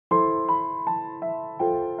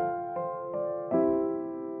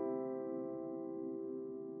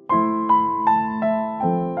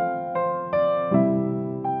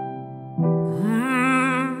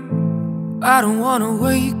I don't wanna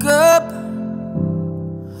wake up,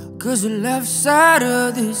 'cause the left side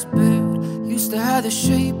of this bed used to have the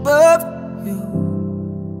shape of you.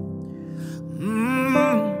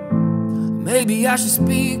 Maybe I should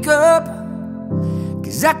speak up,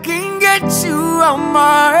 'cause I can't get you out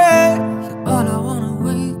my head. You're all I wanna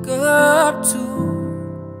wake up to.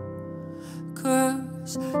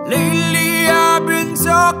 'Cause lately I've been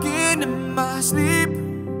talking in my sleep,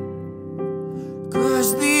 'cause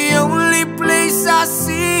the only place I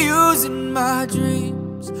see you's in my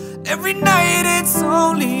dreams. Every night it's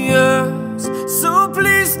only us, so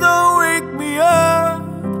please don't wake me up.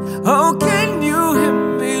 Oh, can you hear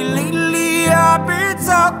me? Lately I've been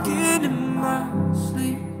talking in my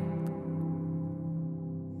sleep.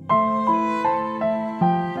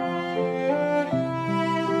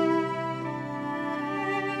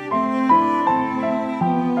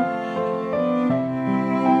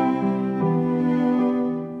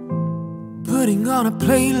 Putting on a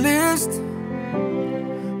playlist,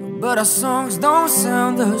 but our songs don't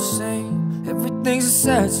sound the same. Everything's a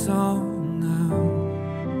sad song now.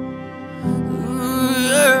 Ooh,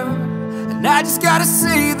 yeah. And I just gotta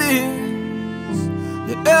say this,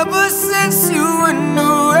 that ever since you went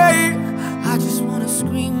away, I just wanna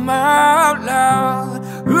scream out loud.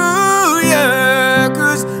 Ooh, yeah.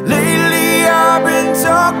 'Cause lately I've been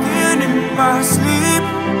talking in my sleep,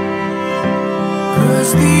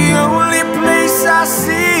 'cause the only place I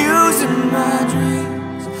see you's in my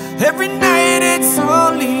dreams. Every night it's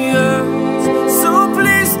only us, so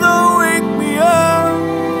please don't wake me up.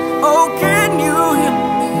 Oh, can you hear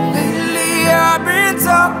me? Lately I've been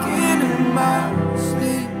talking in my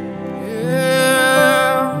sleep,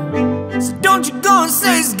 yeah. So don't you go and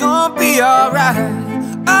say it's gonna be alright.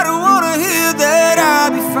 I don't wanna hear that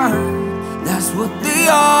I'll be fine. That's what they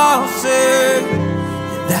all say,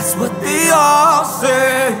 that's what they all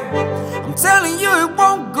say. I'm telling you it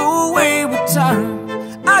won't go away with time.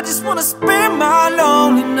 I just wanna spend my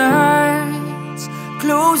lonely nights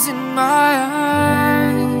closing my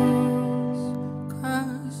eyes.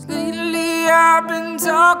 'Cause lately I've been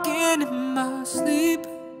talking in my sleep,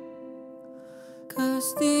 'cause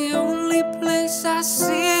the only place I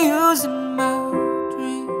see you's in my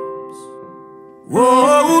dreams.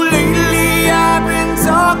 Whoa, lately I've been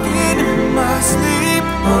talking in my sleep,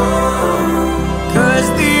 'cause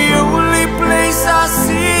the only place I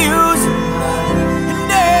see you's in my dreams.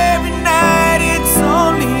 And every night it's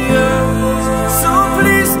only us, so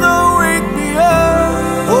please don't wake me up.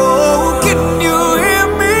 Oh, can you hear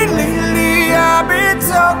me? Lately I've been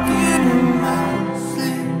talking in my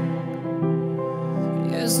sleep.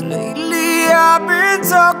 Yes, lately I've been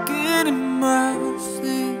talking in my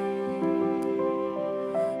sleep.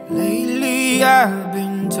 Lately I've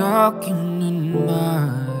been talking in my